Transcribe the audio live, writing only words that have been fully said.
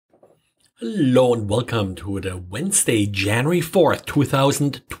Hello and welcome to the Wednesday, January 4th,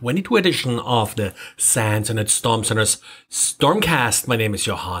 2022 edition of the SANS and its Storm Center's Stormcast. My name is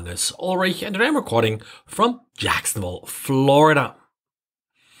Johannes Ulrich and I'm recording from Jacksonville, Florida.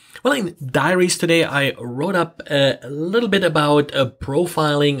 Well, in diaries today, I wrote up a little bit about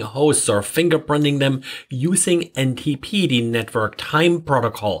profiling hosts or fingerprinting them using NTP, the Network Time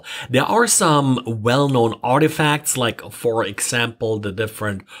Protocol. There are some well-known artifacts, like, for example, the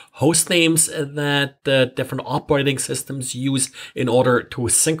different host names that different operating systems use in order to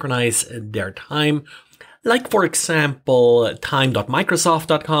synchronize their time. Like, for example,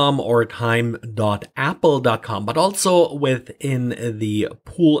 time.microsoft.com or time.apple.com, but also within the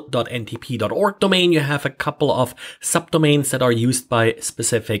pool.ntp.org domain, you have a couple of subdomains that are used by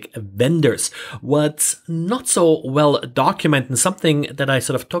specific vendors. What's not so well documented, and something that I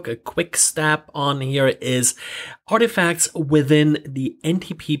sort of took a quick stab on here, is artifacts within the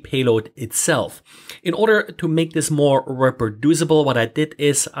NTP payload itself. In order to make this more reproducible, what I did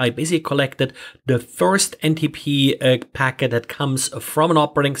is I basically collected the first NTP packet that comes from an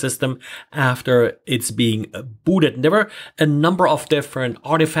operating system after it's being booted. And there were a number of different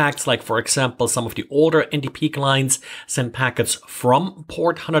artifacts, like, for example, some of the older NTP clients send packets from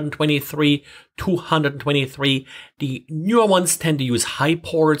port 123 to 123. The newer ones tend to use high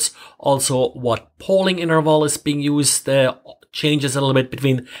ports. Also, what polling interval is being used changes a little bit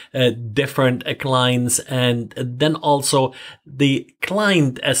between different clients, and then also the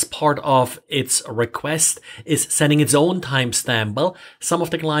client, as part of its request, is sending its own timestamp. Well, some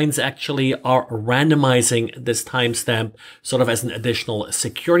of the clients actually are randomizing this timestamp sort of as an additional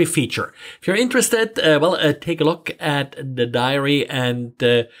security feature. If you're interested, take a look at the diary, and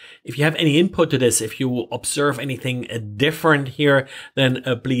if you have any input to this, if you observe anything different here, then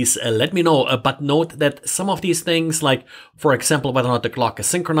please let me know. But note that some of these things, like, for example, whether or not the clock is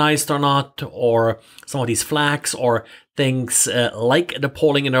synchronized or not, or some of these flags or things like the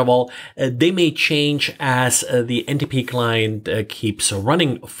polling interval, they may change as the NTP client keeps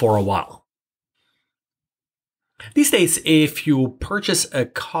running for a while. These days, if you purchase a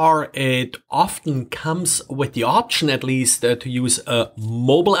car, it often comes with the option, at least, to use a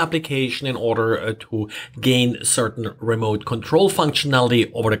mobile application in order to gain certain remote control functionality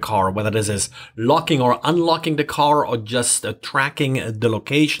over the car, whether this is locking or unlocking the car, or just tracking the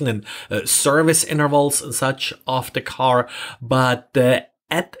location and service intervals and such of the car. But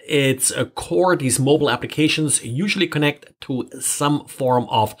at its core, these mobile applications usually connect to some form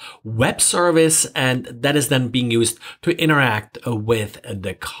of web service, and that is then being used to interact with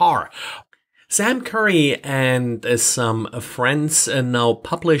the car. Sam Curry and some friends now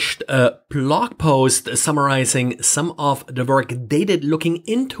published a blog post summarizing some of the work they did looking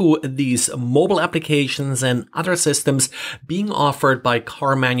into these mobile applications and other systems being offered by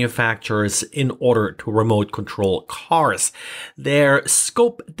car manufacturers in order to remote control cars. Their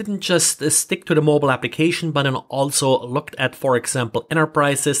scope didn't just stick to the mobile application, but then also looked at, for example,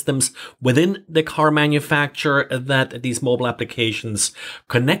 enterprise systems within the car manufacturer that these mobile applications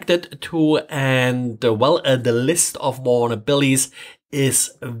connected to. And the list of vulnerabilities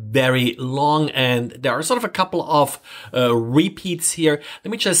is very long, and there are sort of a couple of repeats here.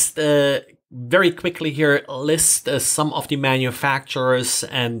 Let me just very quickly here list some of the manufacturers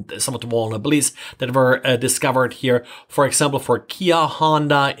and some of the vulnerabilities that were discovered here. For example, for Kia,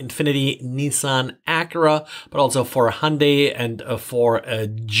 Honda, Infiniti, Nissan, Acura, but also for Hyundai and for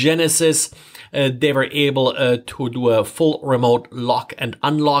Genesis. They were able to do a full remote lock and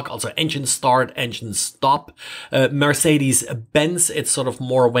unlock, also engine start, engine stop. Mercedes-Benz, it sort of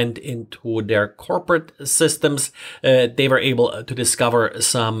more went into their corporate systems. They were able to discover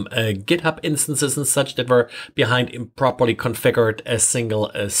some GitHub instances and such that were behind improperly configured a single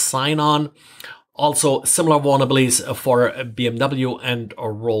sign-on. Also, similar vulnerabilities for BMW and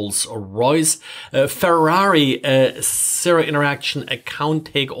Rolls-Royce. Ferrari, zero interaction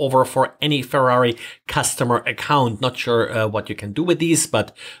account takeover for any Ferrari customer account. Not sure what you can do with these,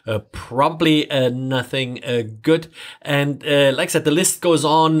 but probably nothing good. And like I said, the list goes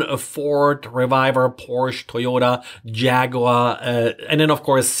on. Ford, Reviver, Porsche, Toyota, Jaguar, and then, of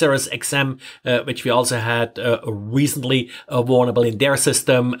course, Cirrus XM, which we also had recently vulnerable in their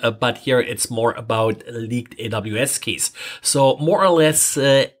system. But here it's more about leaked AWS keys. So more or less,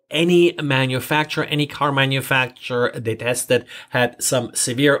 any manufacturer, any car manufacturer they tested had some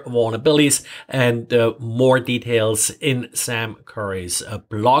severe vulnerabilities, and more details in Sam Curry's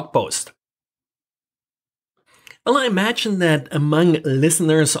blog post. Well, I imagine that among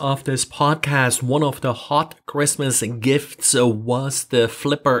listeners of this podcast, one of the hot Christmas gifts was the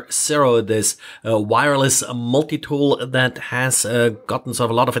Flipper Zero, this wireless multi-tool that has gotten sort of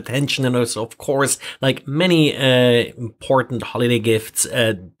a lot of attention and is, of course, like many important holiday gifts,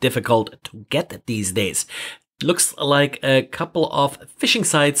 difficult to get these days. Looks like a couple of phishing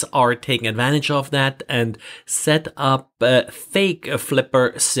sites are taking advantage of that and set up fake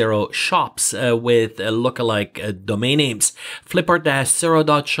Flipper Zero shops with lookalike domain names.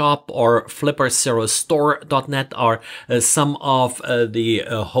 Flipper-zero.shop or flipperzerostore.net are some of the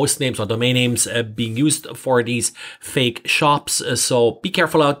host names or domain names being used for these fake shops. So be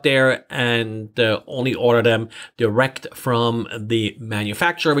careful out there and only order them direct from the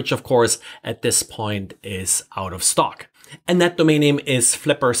manufacturer, which of course at this point is out of stock. And that domain name is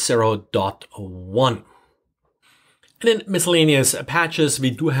flipperzero.one. And in miscellaneous patches, we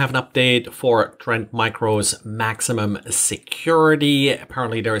do have an update for Trend Micro's maximum security.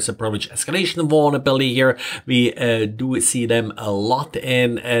 Apparently there is a privilege escalation vulnerability here. We do see them a lot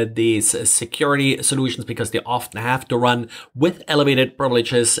in these security solutions because they often have to run with elevated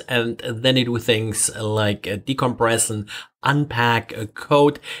privileges, and then they do things like decompress and unpack a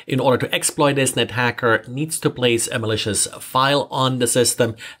code. In order to exploit this, an attacker needs to place a malicious file on the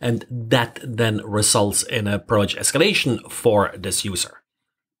system, and that then results in a privilege escalation for this user.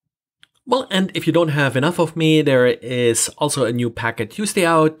 Well, and if you don't have enough of me, there is also a new Packet Tuesday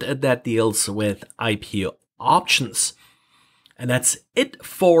out that deals with IP options. And that's it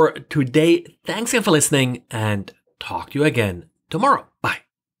for today. Thanks again for listening, and talk to you again tomorrow. Bye.